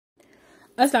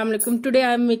Assalamu alaikum. Today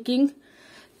I am making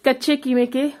kache keeme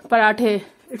ke parathe.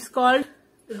 It's called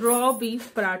raw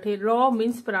beef parathe. Raw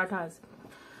means parathas.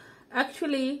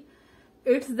 Actually,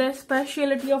 it's the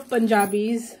specialty of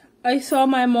Punjabis. I saw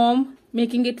my mom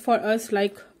making it for us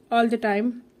like all the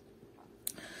time.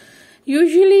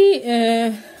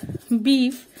 Usually,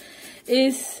 beef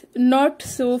is not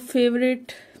so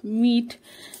favorite meat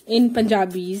in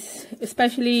Punjabis,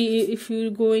 especially if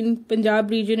you go in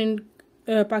Punjab region in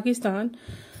Pakistan.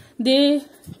 They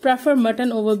prefer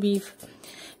mutton over beef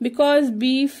because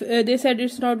beef, they said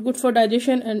it's not good for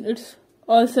digestion, and it's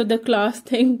also the class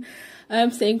thing. I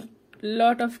am saying a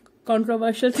lot of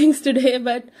controversial things today,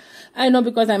 but I know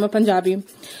because I'm a Punjabi.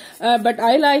 But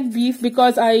I like beef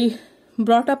because I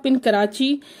brought up in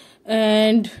Karachi,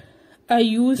 and I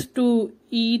used to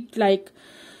eat like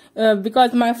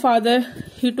because my father,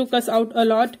 he took us out a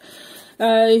lot.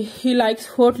 He likes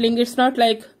hoteling. It's not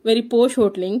like very posh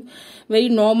hoteling, very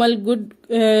normal, good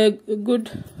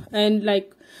and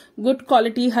like good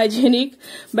quality, hygienic,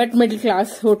 but middle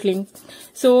class hoteling.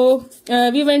 So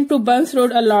we went to Buns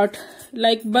Road a lot.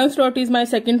 Like Buns Road is my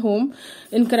second home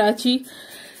in Karachi.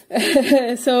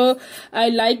 So I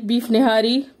like beef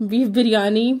nihari, beef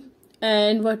biryani,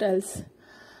 and what else?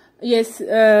 Yes,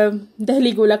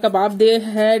 Delhi gola kebab. They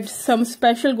had some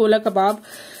special gola kebab,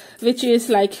 which is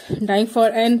like dying for,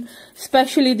 and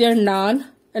especially their naan.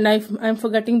 And I'm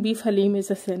forgetting beef halim is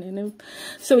a synonym.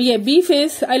 So yeah, beef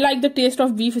is, I like the taste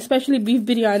of beef, especially beef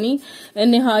biryani,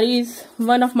 and nihari is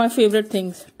one of my favorite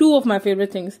things. Two of my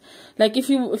favorite things. Like if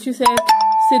you say,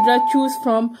 Sidra, choose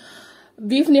from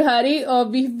beef nihari or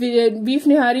beef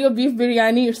nihari or beef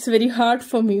biryani, it's very hard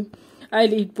for me.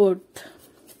 I'll eat both.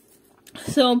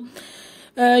 So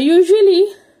usually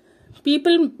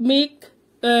people make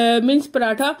minced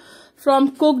paratha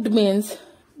from cooked beans,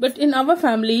 but in our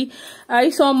family I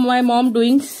saw my mom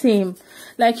doing same.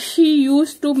 Like she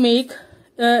used to make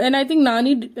and I think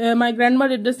Nani, my grandma,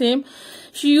 did the same.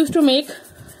 She used to make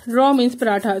raw minced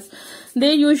parathas.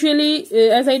 They usually,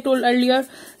 as I told earlier,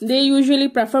 they usually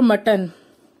prefer mutton.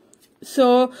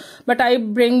 So, but I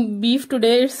bring beef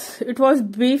today. It was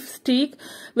beef steak,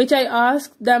 which I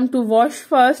asked them to wash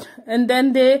first, and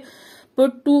then they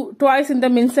put twice in the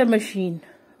mincer machine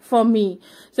for me.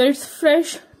 So it's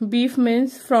fresh beef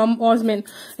mince from Osman,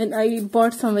 and I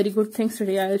bought some very good things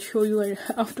today. I'll show you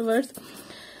afterwards.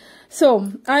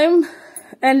 So and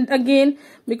again,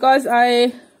 because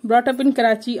I brought up in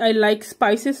Karachi, I like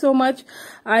spices so much.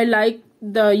 I like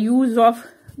the use of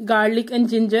garlic and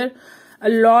ginger a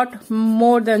lot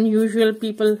more than usual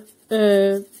people,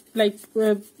 a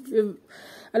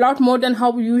lot more than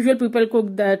how usual people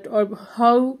cook that, or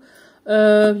how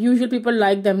usual people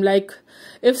like them. Like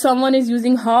if someone is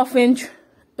using half-inch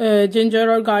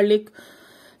ginger or garlic,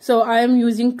 so I am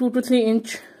using 2 to 3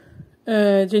 inch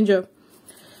ginger.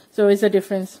 So it's a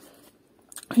difference.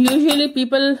 Usually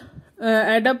people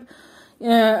add up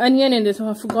onion in this.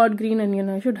 Oh, I forgot green onion.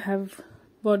 I should have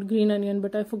bought green onion,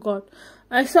 but I forgot.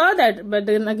 I saw that, but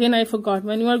then again I forgot.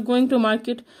 When you are going to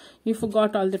market, you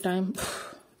forgot all the time.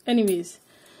 Anyways,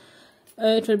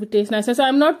 it will be taste nicer. So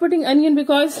I'm not putting onion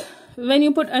because when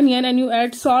you put onion and you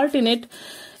add salt in it,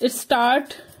 it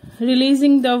start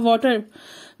releasing the water,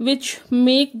 which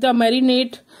make the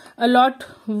marinade a lot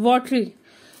watery,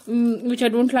 which I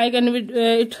don't like, and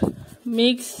it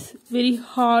makes very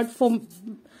hard for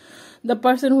the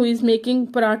person who is making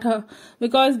paratha,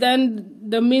 because then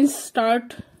the mince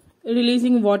start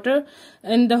releasing water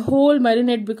and the whole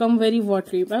marinade become very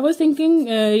watery. I was thinking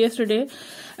yesterday,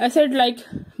 I said, like,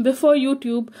 before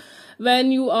YouTube,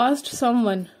 when you asked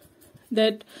someone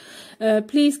that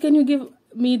please can you give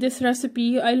me this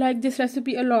recipe, I like this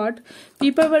recipe a lot,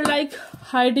 people were like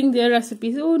hiding their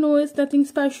recipes. Oh no, it's nothing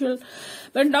special.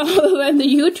 But now when the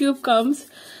YouTube comes,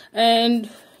 and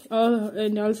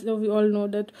also we all know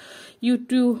that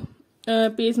YouTube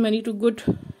pays money to good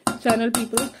channel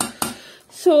people,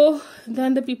 so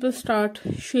then the people start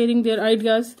sharing their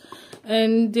ideas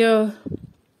and their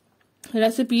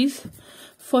recipes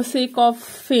for sake of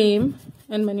fame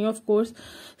and money, of course.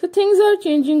 So things are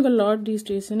changing a lot these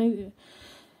days, and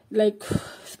like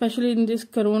especially in this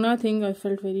corona thing, I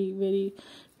felt very, very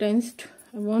tensed.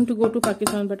 I want to go to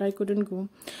Pakistan, but I couldn't go.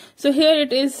 So here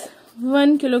it is,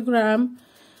 1 kilogram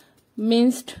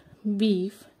minced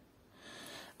beef.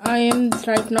 I am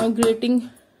right now grating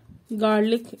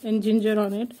garlic and ginger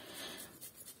on it,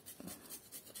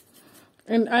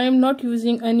 and I am not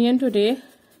using onion today,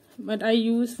 but I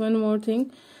use one more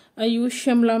thing. I use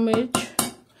shimla mirch,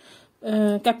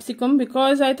 capsicum,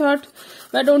 because I thought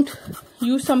I don't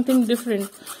use something different,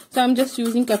 so I'm just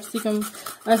using capsicum.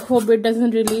 I hope it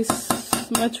doesn't release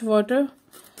much water.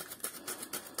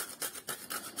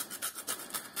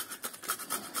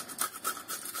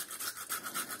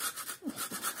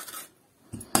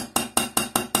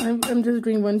 I'm just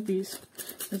doing one piece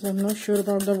because I'm not sure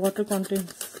about the water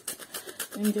contents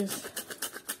in this.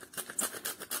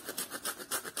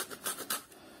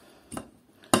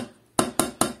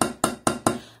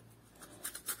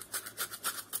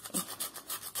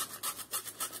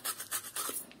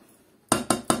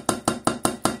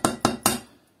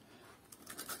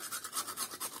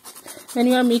 When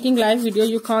you are making live video,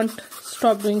 you can't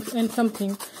stop doing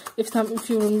something if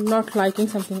you're not liking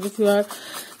something. If you are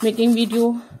making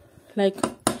video like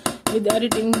with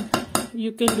editing,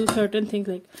 you can do certain things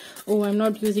like, oh, I'm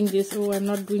not using this, oh, I'm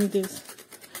not doing this,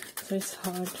 so it's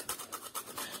hard.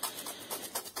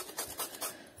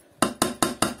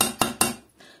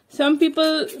 Some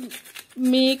people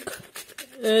make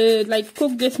like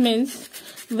cook this mince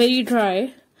very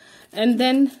dry and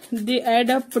then they add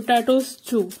up potatoes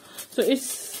too. So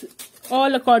it's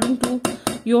all according to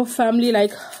your family,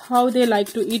 like how they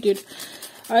like to eat it.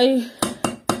 I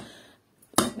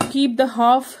keep the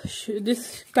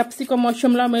this capsicum or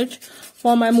shimla mirch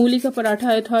for my mooli ka paratha.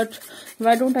 I thought,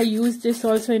 why don't I use this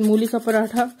also in mooli ka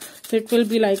paratha, so it will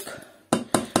be like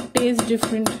taste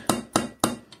different.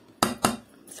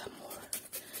 Some more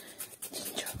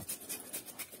ginger.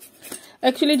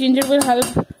 Actually, ginger will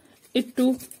help it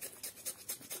to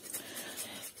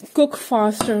cook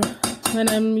faster when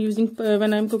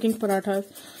I'm cooking parathas,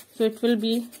 so it will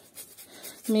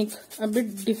make a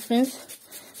bit difference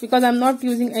because I'm not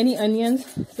using any onions,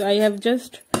 so I have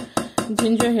just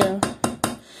ginger here,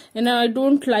 and I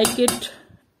don't like it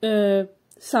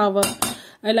sour.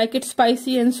 I like it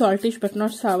spicy and saltish but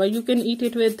not sour. You can eat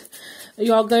it with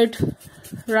yogurt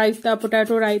raita,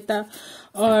 potato raita,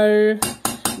 or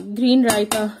green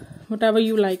raita, whatever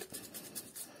you like.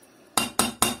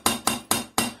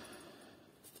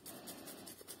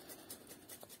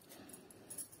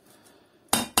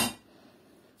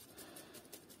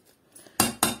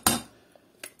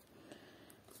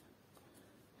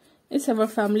 It's our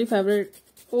family favorite.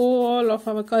 All of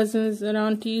our cousins and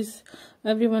aunties,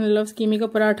 everyone loves keema ka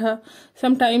paratha.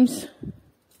 Sometimes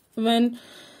when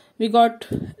we got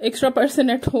extra person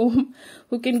at home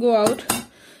who can go out,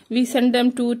 we send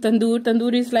them to tandoor.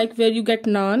 Tandoor is like where you get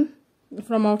naan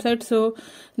from outside. So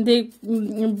they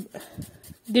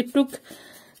took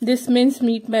this minced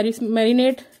meat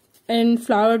marinate and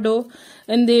flour dough,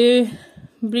 and they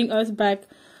bring us back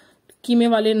keeme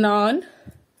wale naan,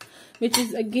 which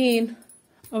is again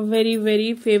a very,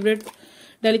 very favorite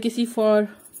delicacy for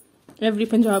every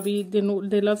Punjabi. They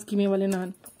love keeme wale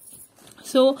naan.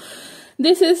 So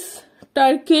this is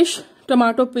Turkish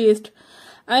tomato paste.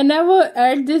 I never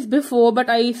had this before, but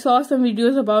I saw some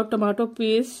videos about tomato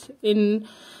paste in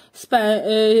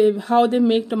how they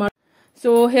make tomato.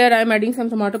 So here I am adding some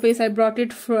tomato paste. I brought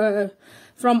it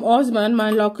from Osman,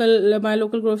 my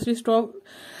local grocery store.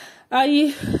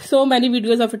 I saw many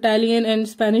videos of Italian and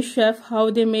Spanish chef how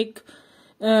they make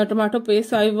tomato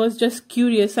paste. So I was just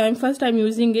curious. So I'm first time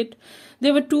using it.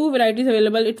 There were two varieties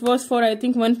available. It was for I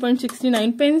think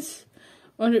 1.69 pence,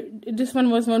 or this one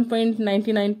was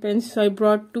 1.99 pence. So I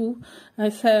brought two. I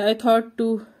thought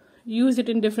to use it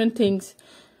in different things.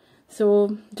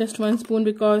 So just 1 spoon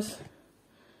because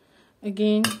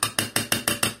again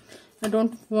I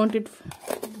don't want it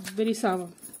very sour.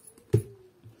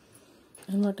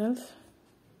 And what else?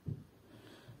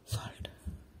 Salt.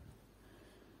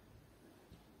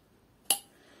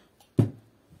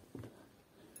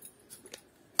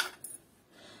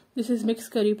 This is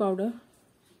mixed curry powder.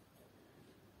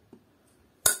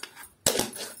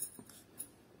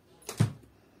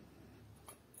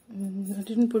 I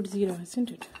didn't put zira,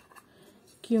 isn't it?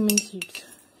 Cumin seeds.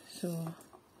 So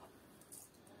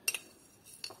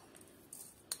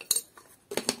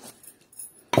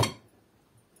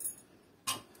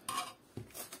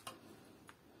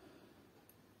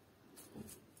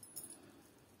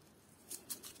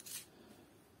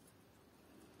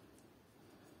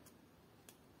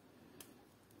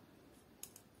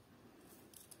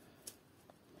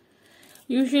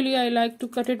usually I like to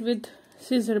cut it with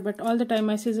scissor, but all the time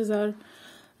my scissors are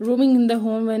roaming in the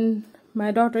home. When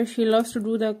my daughter, she loves to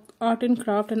do the art and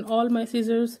craft, and all my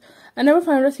scissors, I never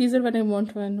find a scissor when I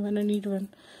want one, when I need one.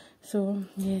 So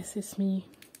yes, it's me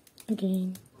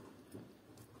again.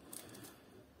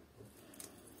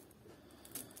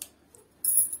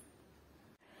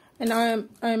 And I'm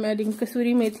adding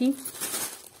kasuri methi.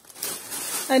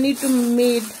 I need to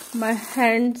make my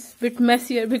hands a bit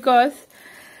messier because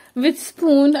with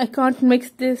spoon I can't mix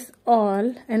this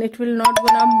all and it will not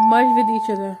gonna merge with each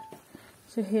other.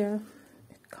 So here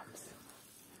it comes.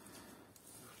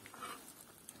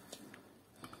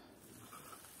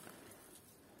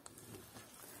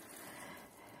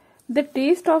 The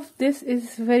taste of this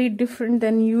is very different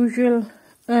than usual.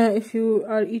 If you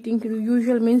are eating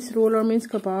usual mince roll or mince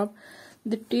kebab,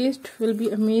 the taste will be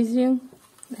amazing.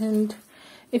 And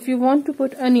if you want to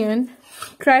put onion,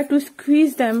 try to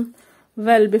squeeze them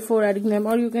well before adding them,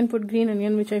 or you can put green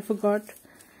onion, which I forgot.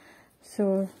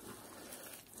 So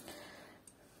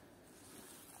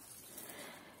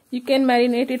you can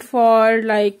marinate it for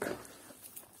like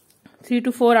 3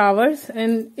 to 4 hours.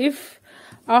 And if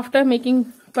after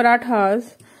making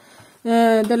parathas,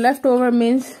 the leftover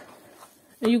mince,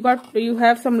 you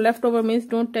have some leftover mince,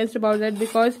 don't test about that,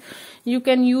 because you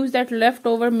can use that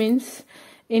leftover mince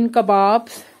in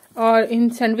kebabs or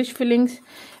in sandwich fillings.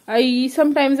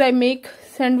 Sometimes I make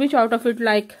sandwich out of it,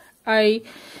 like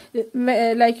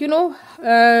you know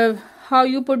how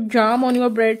you put jam on your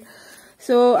bread.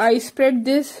 So I spread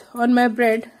this on my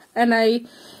bread and I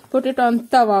put it on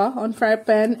tawa, on fry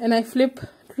pan, and I flip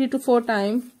 3 to 4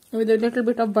 times with a little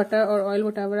bit of butter or oil,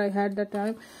 whatever I had that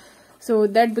time. So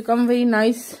that become very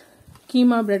nice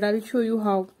keema bread. I will show you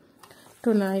how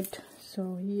tonight.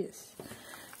 So yes,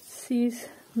 see, it's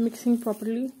mixing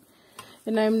properly,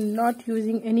 and I'm not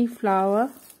using any flour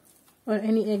or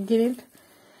any egg in it.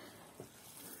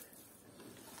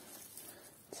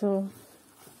 So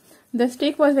the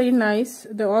steak was very nice.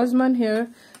 The Osman here,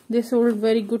 they sold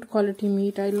very good quality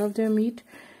meat. I love their meat.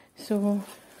 So,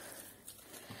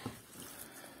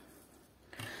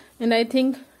 and I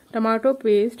think tomato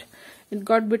paste, it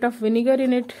got bit of vinegar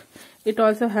in it. It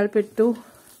also helped it to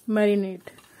marinate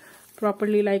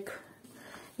properly, like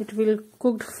it will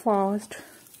cooked fast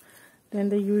than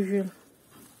the usual.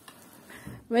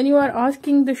 When you are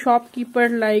asking the shopkeeper,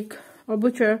 like a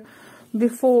butcher,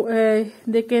 before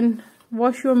they can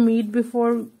wash your meat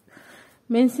before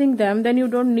mincing them, then you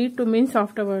don't need to mince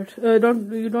afterwards. You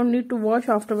don't need to wash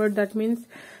afterward. That means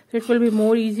it will be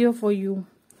more easier for you,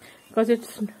 because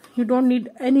you don't need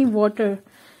any water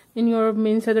in your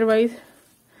mince, otherwise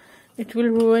it will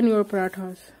ruin your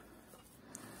parathas.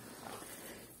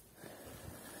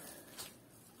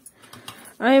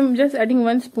 I am just adding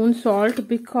 1 spoon salt,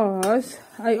 because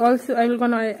I will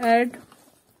gonna add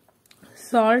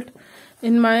salt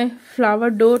in my flour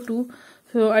dough too,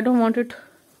 so I don't want it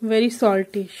very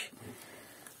saltish.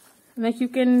 Like you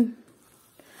can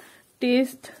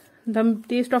taste the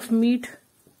taste of meat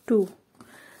too.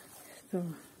 So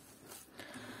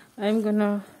I'm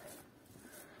gonna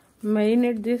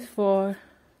marinate this for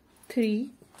 3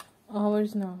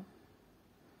 hours now.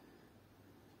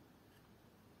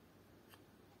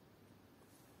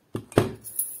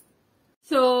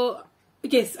 So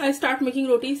yes, I start making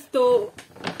rotis. So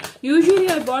usually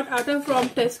I bought atta from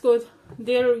Tesco,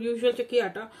 their usual chakki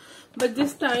atta, but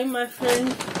this time my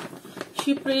friend,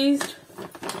 she praised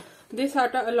this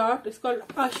atta a lot. It's called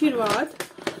Ashirwad,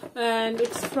 and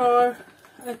it's for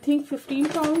I think 15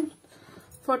 pounds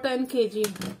for 10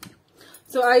 kg.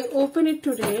 So I open it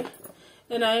today,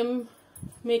 and I'm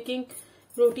making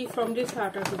roti from this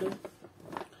atta today.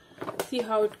 See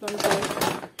how it comes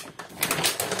out.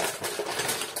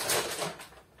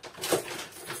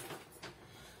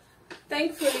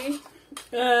 Thankfully,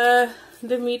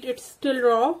 the meat, it's still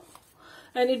raw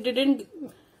and it didn't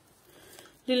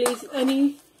release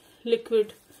any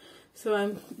liquid. So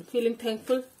I'm feeling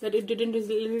thankful that it didn't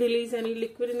release any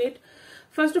liquid in it.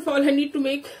 First of all, I need to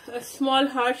make a small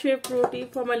heart-shaped roti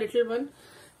for my little one.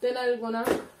 Then I'm gonna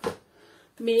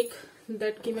make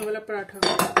that keema wala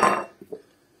paratha.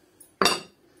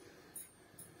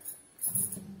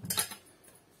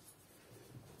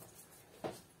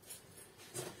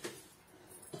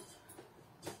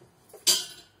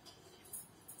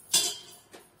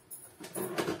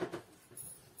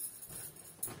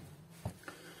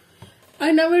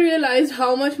 I never realized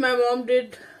how much my mom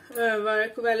did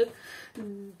work. Well,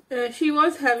 she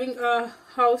was having a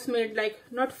housemaid, like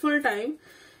not full time,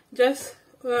 just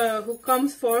who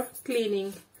comes for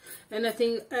cleaning and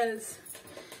nothing else.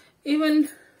 Even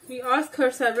we asked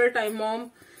her several times,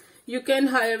 Mom, you can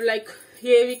hire, like,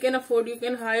 here we can afford, you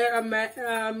can hire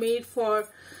a maid for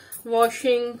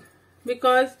washing,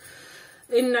 because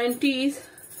in 90s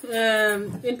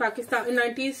in Pakistan,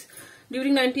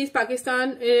 during 90s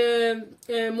Pakistan,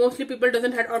 mostly people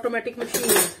doesn't have automatic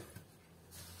machines,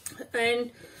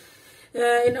 and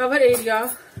in our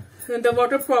area the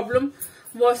water problem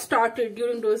was started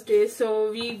during those days. So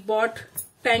we bought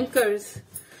tankers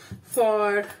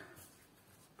for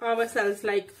ourselves,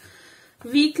 like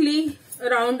weekly,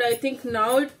 around, I think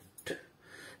now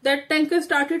that tanker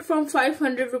started from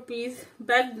 500 rupees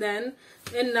back then,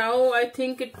 and now I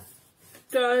think it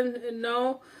turned,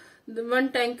 now the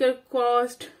one tanker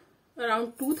cost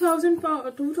around 2000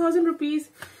 rupees.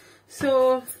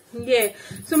 So yeah,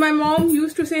 so my mom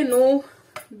used to say no,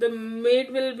 the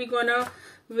maid will be gonna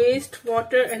waste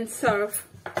water and serve.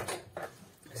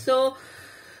 So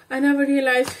I never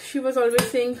realized she was always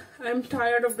saying, I'm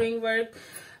tired of doing work,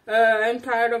 I'm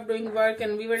tired of doing work.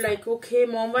 And we were like, okay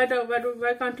mom, why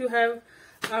can't you have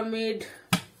a maid?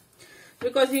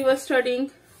 Because we were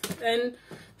studying and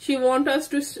she want us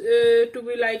to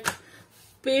be like,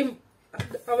 pay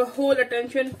our whole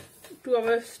attention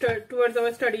to towards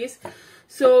our studies.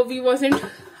 So we wasn't,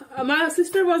 my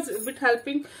sister was a bit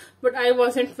helping, but I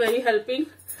wasn't very helping.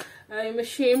 I'm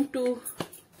ashamed to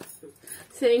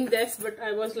saying this, but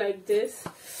I was like this.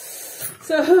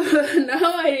 So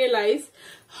now I realize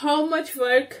how much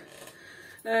work,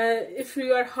 if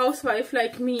you are a housewife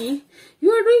like me,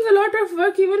 you are doing a lot of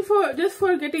work even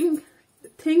for getting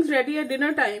things ready at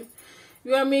dinner time.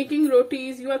 You are making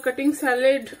rotis, you are cutting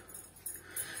salad,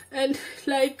 and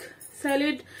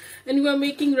you are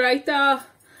making raita,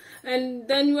 and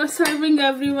then you are serving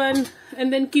everyone,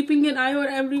 and then keeping an eye on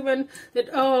everyone that,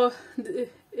 oh,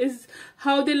 is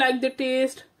how they like the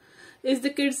taste, is the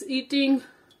kids eating,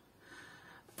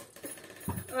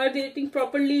 are they eating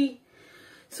properly.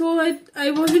 So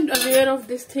I wasn't aware of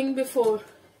this thing before.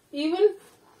 Even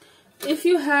if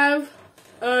you have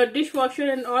a dishwasher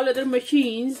and all other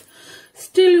machines,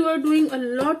 still you are doing a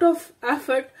lot of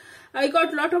effort. I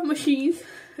got a lot of machines.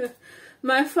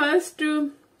 My first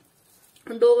dough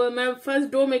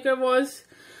maker was,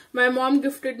 my mom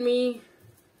gifted me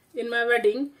in my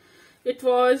wedding. It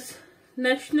was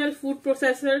National Food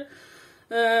Processor,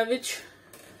 which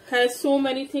has so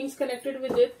many things connected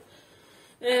with it.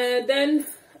 Then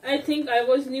I think I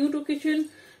was new to kitchen,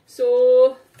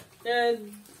 so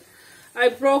I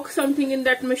broke something in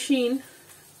that machine.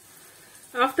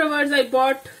 Afterwards I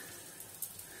bought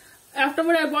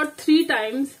 3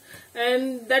 times,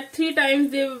 and that 3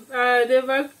 times they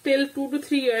worked till 2 to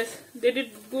 3 years. They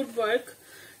did good work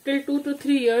till 2 to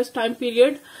 3 years time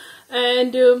period,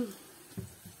 and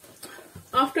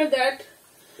after that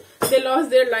they lost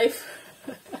their life.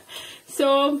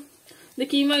 So the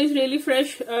keema is really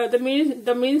fresh. The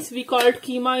mince we called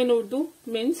keema in Urdu,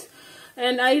 mince,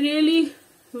 and I really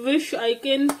wish I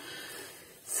can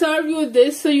serve you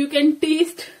this so you can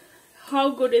taste how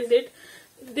good is it.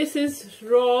 This is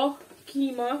raw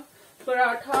keema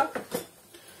paratha.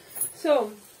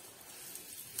 So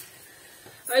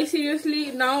I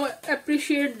seriously now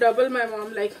appreciate double my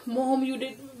mom. Like, mom, you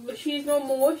did, she's no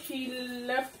more. She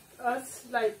left us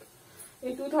like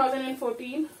in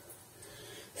 2014.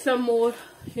 Some more,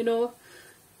 you know,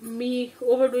 me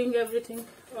overdoing everything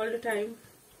all the time,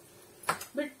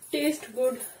 but taste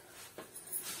good.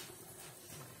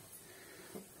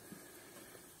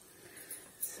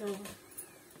 So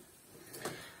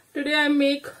today I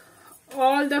make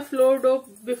all the flour dough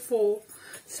before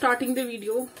starting the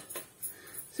video,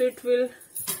 so it will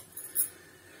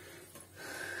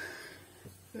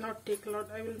not take a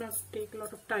lot. I will not take a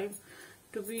lot of time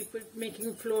to be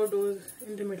making flour dough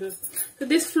in the middle. So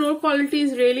this flour quality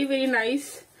is really very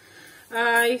nice.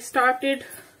 I started,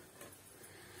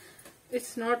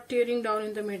 it's not tearing down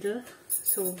in the middle.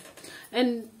 So,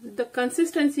 and the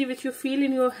consistency which you feel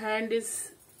in your hand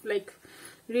is like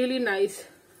really nice.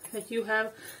 Like you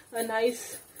have a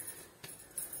nice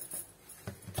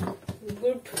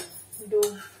good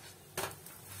dough.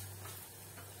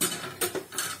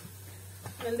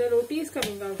 And the roti is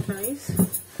coming out nice.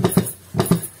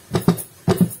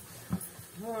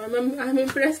 I'm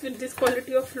impressed with this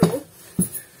quality of flour.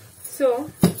 So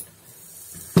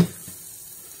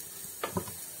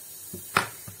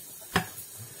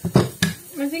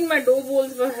I think my dough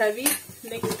balls were heavy.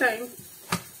 Next time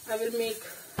I will make.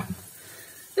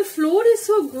 The flour is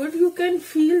so good, you can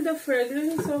feel the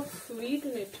fragrance of wheat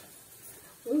in it.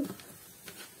 Ooh.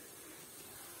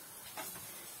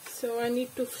 So I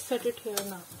need to set it here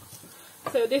now.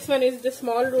 So this one is the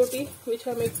small roti which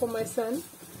I make for my son.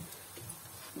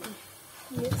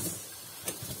 Yes,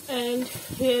 and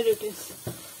here it is,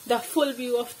 the full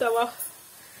view of tawa.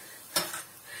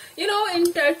 You know,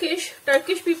 in Turkish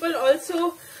people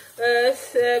also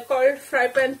called fry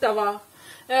pan tawa.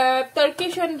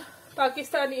 Turkish and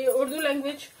Pakistani Urdu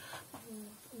language,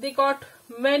 they got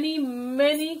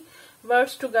many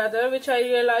words together, which I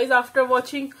realize after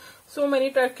watching so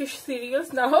many Turkish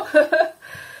serials now.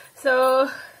 So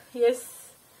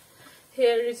yes,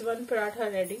 here is one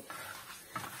paratha ready.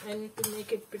 I need to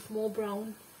make it a bit more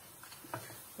brown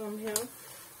from here.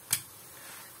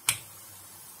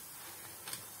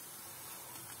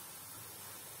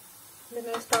 Then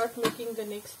I start making the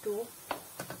next dough.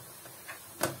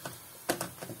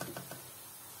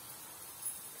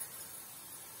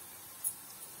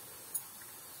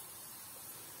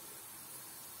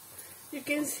 You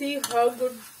can see how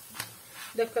good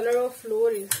the color of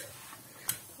flour is.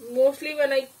 Mostly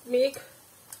when I make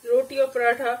roti or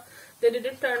paratha, they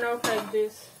didn't turn out like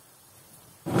this.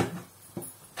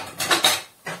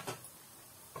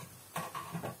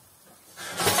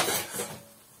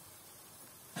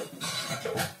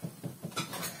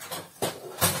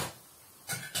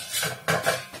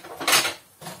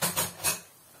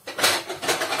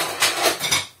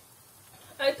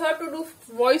 I thought to do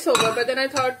voiceover, but then I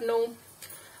thought no,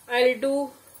 I'll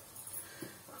do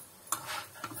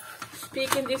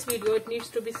speak in this video. It needs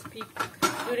to be speak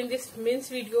during this mince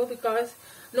video, because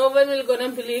no one will gonna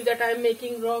believe that I'm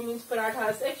making raw mince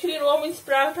parathas. Actually, raw mince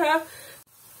paratha.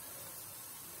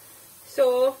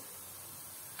 So,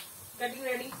 getting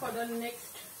ready for the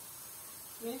next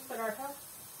mince paratha.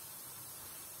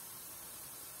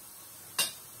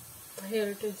 Here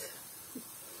it is.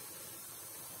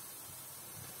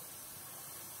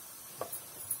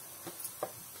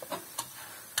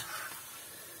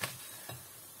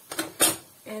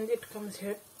 And it comes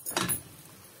here.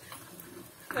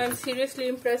 I'm seriously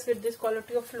impressed with this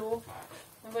quality of flour.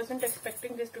 I wasn't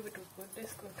expecting this to be too good.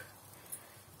 This good.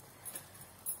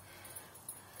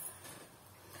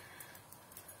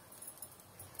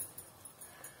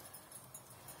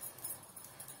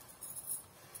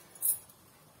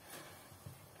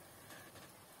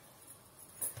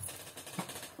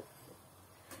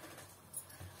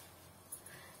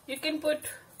 You can put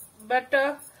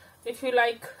butter if you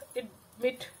like it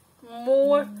bit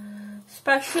more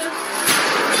special.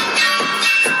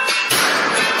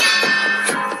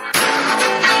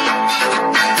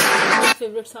 My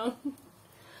favorite sound.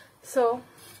 So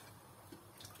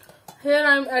here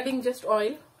I'm adding just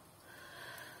oil.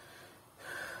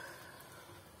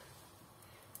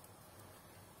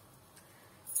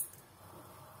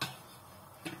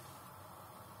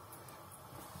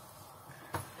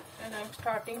 And I'm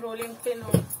starting rolling pin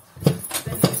on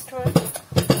the next one.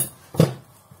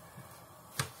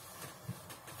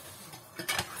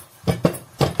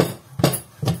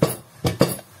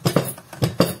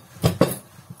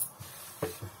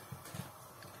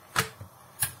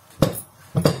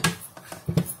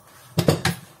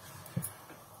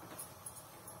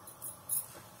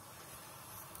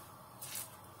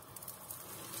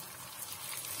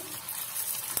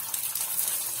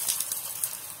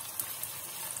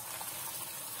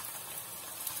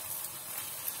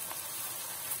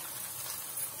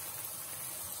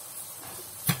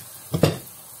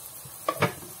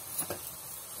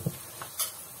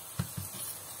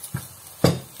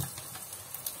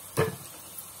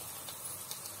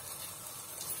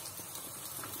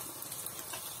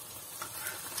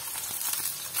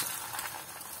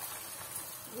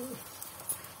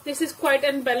 This is quite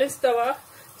unbalanced tawa,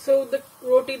 so the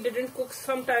roti didn't cook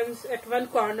sometimes at one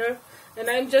corner, and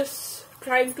I'm just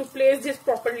trying to place this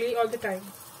properly all the time.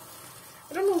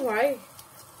 I don't know why.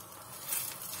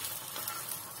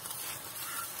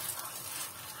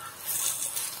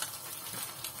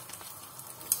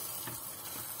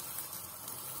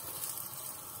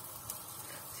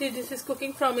 See, this is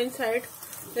cooking from inside.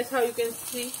 That's how you can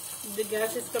see the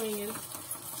gas is coming in.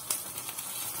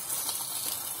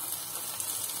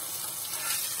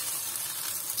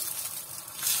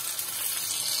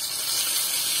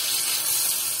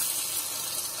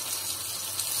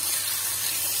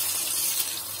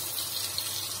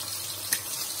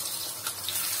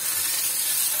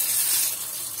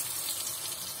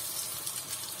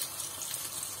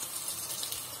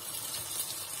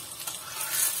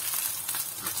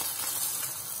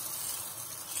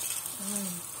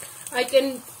 I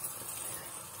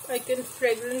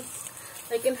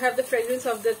can have the fragrance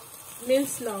of the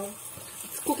mince now.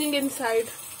 It's cooking inside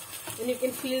and you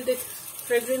can feel the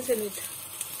fragrance in it.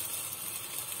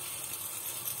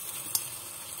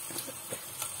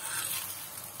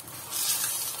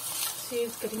 See,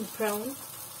 it's getting brown.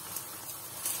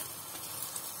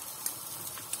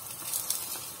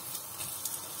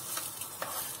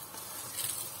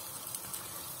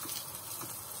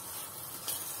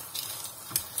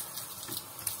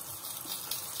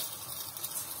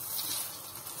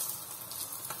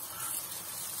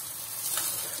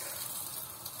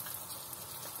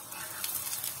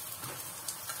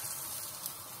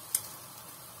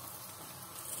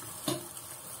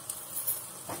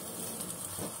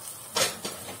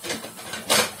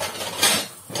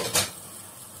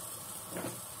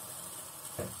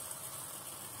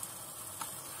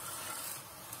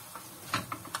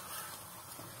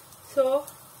 So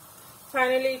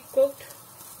finally cooked.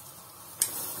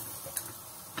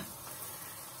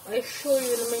 I'll show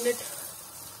you in a minute.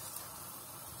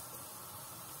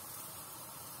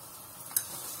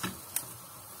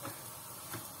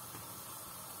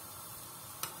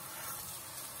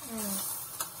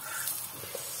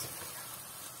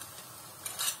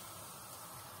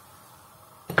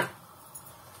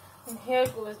 here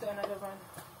goes the another one.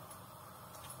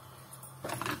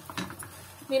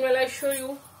 Meanwhile, I show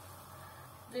you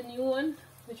the new one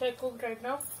which I cooked right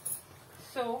now.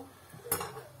 So,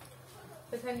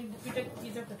 this I need to take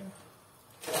pizza cutter.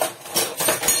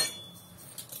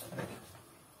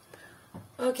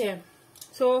 Okay,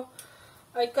 so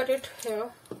I cut it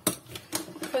here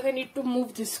because I need to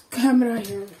move this camera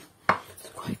here. It's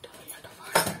quite a lot of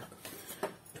hard work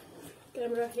to move your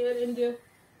camera here and there.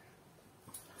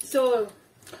 So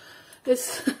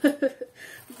this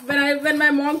when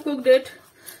my mom cooked it,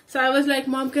 so I was like,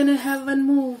 Mom, can I have one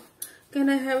more? Can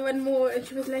I have one more? And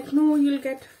she was like, no, you'll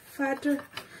get fatter.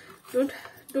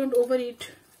 Don't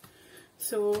overeat.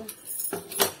 So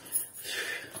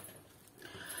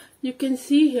you can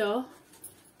see here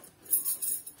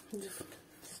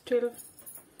still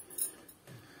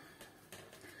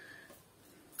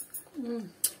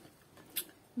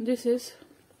this is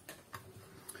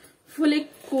fully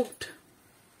cooked.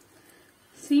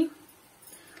 See,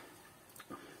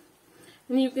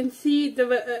 and you can see the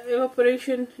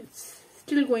evaporation, it's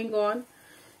still going on.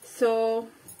 So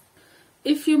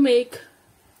if you make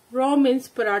raw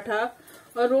minced paratha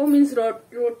or raw minced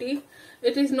roti,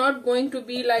 it is not going to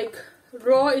be like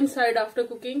raw inside after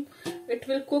cooking. It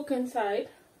will cook inside.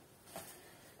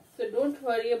 So don't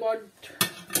worry about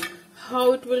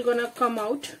how it will gonna come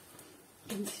out.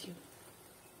 You can see.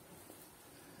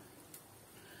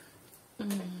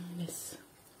 Yes.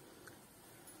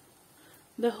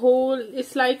 The whole,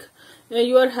 it's like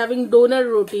you are having donor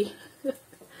roti.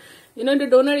 You know, the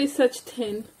donor is such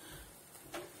thin,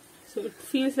 so it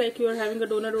feels like you are having a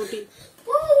donor roti.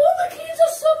 Oh, the kids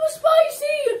are super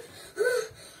spicy!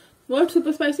 What,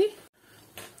 super spicy?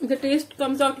 The taste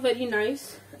comes out very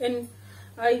nice and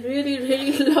I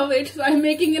really love it. So I'm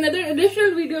making another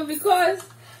additional video because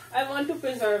I want to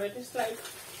preserve it. It's like,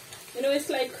 you know, it's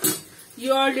like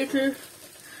your little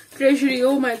treasury.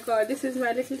 Oh my god, this is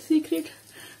my little secret.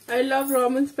 I love raw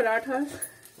minced parathas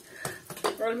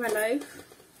all my life.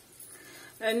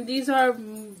 And these are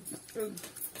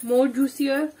more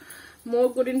juicier,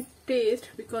 more good in taste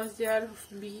because they are of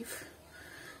beef.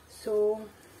 So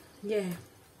yeah,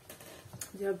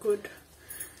 they are good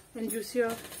and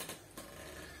juicier.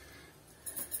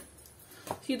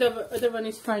 See, the other one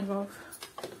is frying off.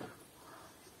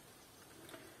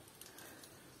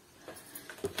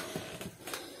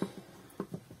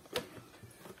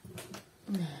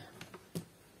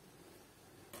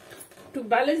 To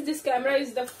balance this camera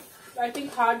is the, I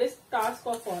think, hardest task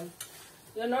of all.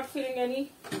 You're not feeling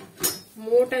any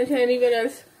more tension anywhere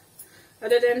else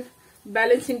other than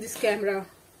balancing this camera.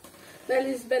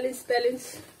 Balance, balance,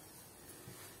 balance.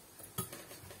 It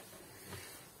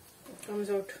comes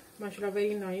out, mashallah,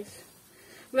 very nice.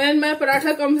 When my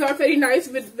paratha comes out very nice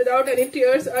without any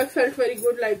tears, I felt very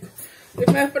good. Like, if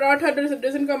my paratha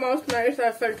doesn't come out nice,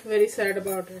 I felt very sad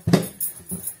about it.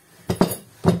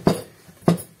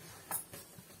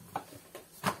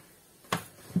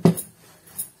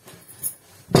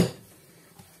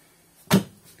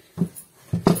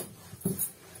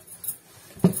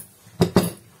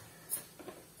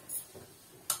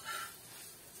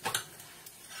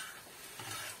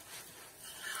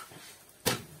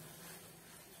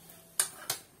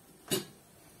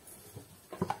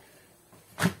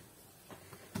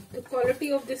 The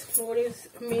quality of this flour is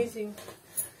amazing.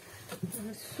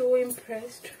 I'm so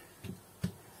impressed.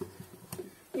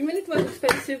 Even it was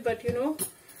expensive, but you know,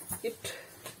 it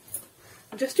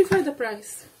justified the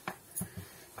price.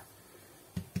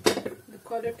 The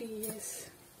quality, yes,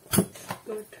 it's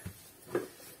good.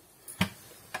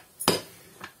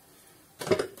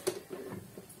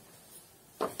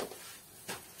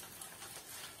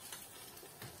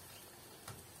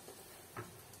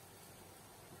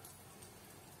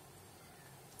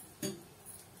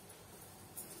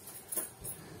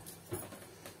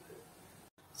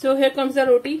 So here comes the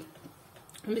roti.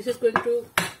 This is going to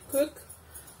cook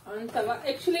on tawa.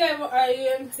 Actually,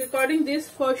 I am recording this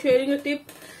for sharing a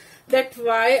tip that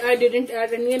why I didn't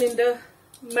add onion in the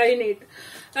marinade.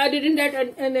 I didn't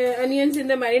add onions in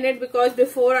the marinade because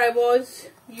before I was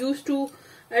used to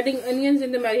adding onions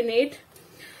in the marinade,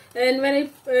 and when I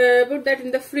put that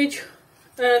in the fridge,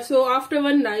 so after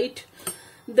one night,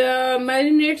 the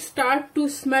marinade start to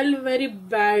smell very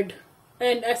bad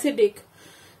and acidic.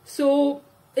 So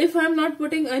if I'm not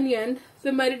putting onion,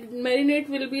 the marinade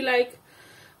will be like,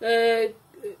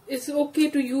 it's okay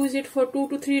to use it for 2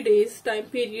 to 3 days time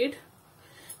period.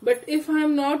 But if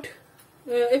I'm not,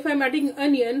 if I'm adding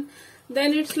onion,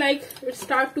 then it's like it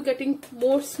start to getting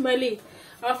more smelly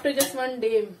after just 1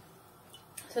 day.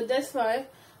 So that's why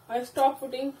I stopped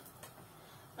putting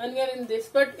onion in this.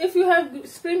 But if you have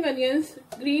spring onions,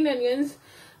 green onions,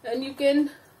 then you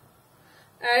can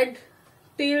add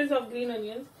tails of green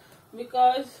onions,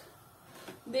 because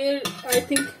they, I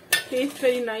think, taste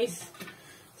very nice.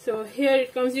 So here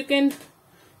it comes. You can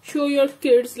show your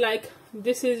kids like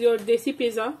this is your desi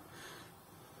pizza.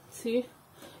 See,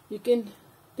 you can,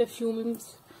 the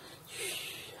fumes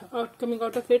coming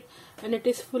out of it, and it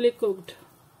is fully cooked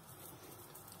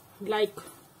like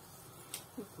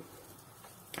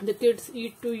the kids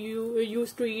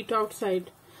used to eat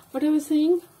outside. What I was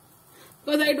saying,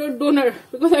 because I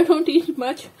don't eat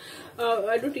much,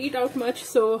 I don't eat out much,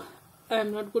 so I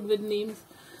am not good with names.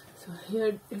 So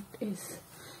here it is,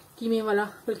 keeme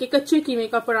wala, balki kache keeme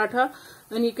ka paratha,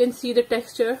 and you can see the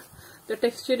texture. The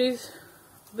texture is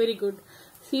very good.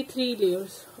 See, 3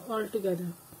 layers all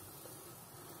together,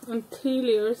 and 3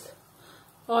 layers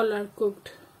all are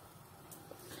cooked.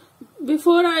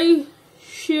 Before I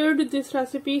shared this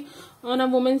recipe on a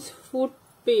woman's food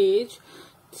page,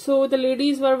 so the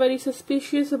ladies were very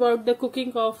suspicious about the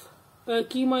cooking of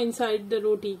keema inside the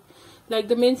roti, like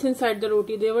the mince inside the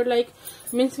roti. They were like,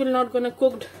 mince will not gonna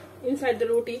cooked inside the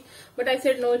roti, but I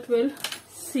said no, it will.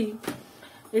 See,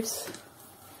 it's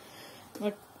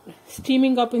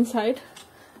steaming up inside,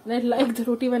 and I like the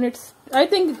roti when it's, I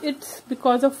think it's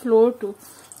because of flour too.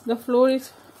 The flour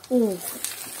is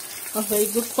of very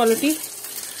good quality,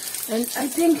 and I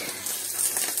think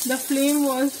the flame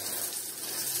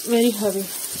was very heavy.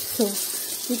 So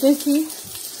you can see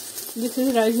this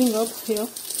is rising up here,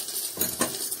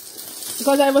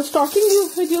 because I was talking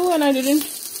with you and I didn't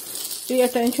pay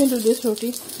attention to this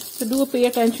roti. So do pay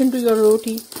attention to your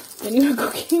roti when you are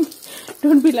cooking.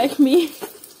 Don't be like me.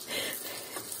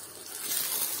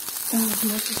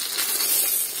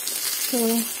 So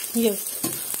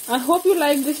yes, I hope you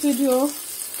like this video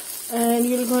and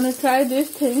you're gonna try this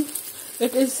thing.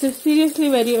 It is seriously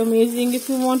very amazing. If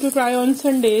you want to try on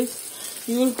Sundays,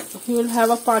 you will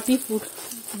have a party food.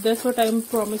 That's what I'm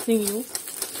promising you.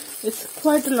 It's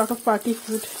quite a lot of party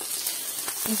food.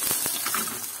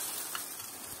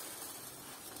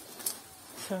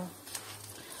 So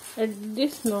at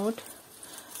this note,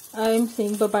 I am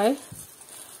saying bye bye.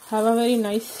 Have a very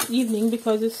nice evening,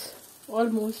 because it's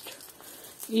almost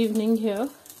evening here.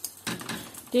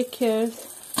 Take care.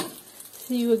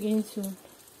 See you again soon.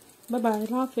 Bye bye.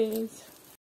 Hafiz.